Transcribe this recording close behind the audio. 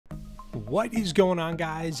What is going on,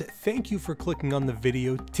 guys? Thank you for clicking on the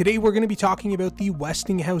video. Today we're going to be talking about the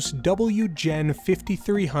Westinghouse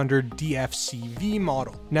WGen5300DFcv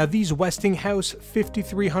model. Now these Westinghouse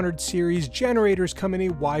 5300 series generators come in a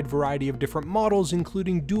wide variety of different models,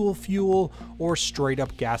 including dual fuel or straight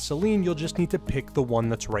up gasoline. You'll just need to pick the one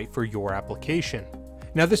that's right for your application.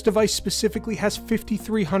 Now this device specifically has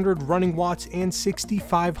 5,300 running watts and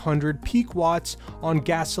 6,500 peak watts on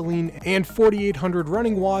gasoline and 4,800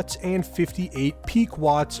 running watts and 58 peak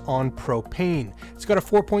watts on propane. It's got a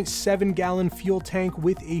 4.7 gallon fuel tank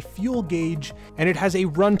with a fuel gauge, and it has a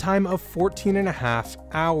runtime of 14.5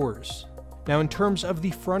 hours. Now in terms of the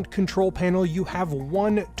front control panel, you have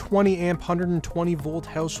one 20 amp 120 volt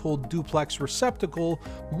household duplex receptacle,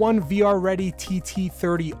 one VR ready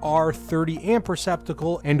TT30R 30 amp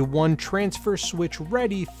receptacle, and one transfer switch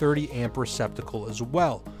ready 30 amp receptacle as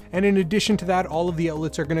well. And in addition to that, all of the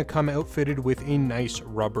outlets are going to come outfitted with a nice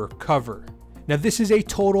rubber cover. Now this is a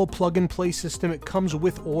total plug and play system. It comes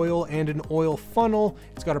with oil and an oil funnel.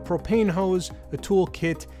 It's got a propane hose, a tool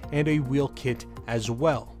kit, and a wheel kit as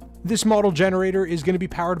well. This model generator is going to be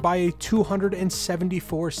powered by a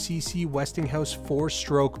 274cc Westinghouse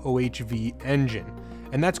 4-stroke OHV engine,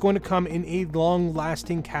 and that's going to come in a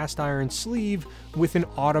long-lasting cast iron sleeve with an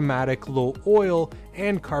automatic low oil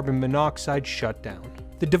and carbon monoxide shutdown.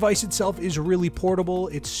 The device itself is really portable.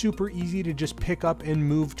 It's super easy to just pick up and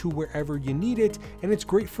move to wherever you need it, and it's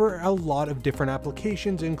great for a lot of different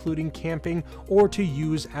applications, including camping or to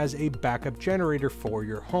use as a backup generator for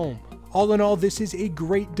your home. All in all, this is a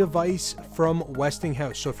great device from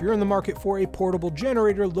Westinghouse. So if you're in the market for a portable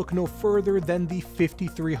generator, look no further than the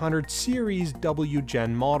 5300 series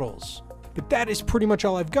WGen models. But that is pretty much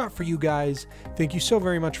all I've got for you guys. Thank you so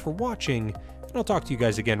very much for watching, and I'll talk to you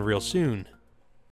guys again real soon.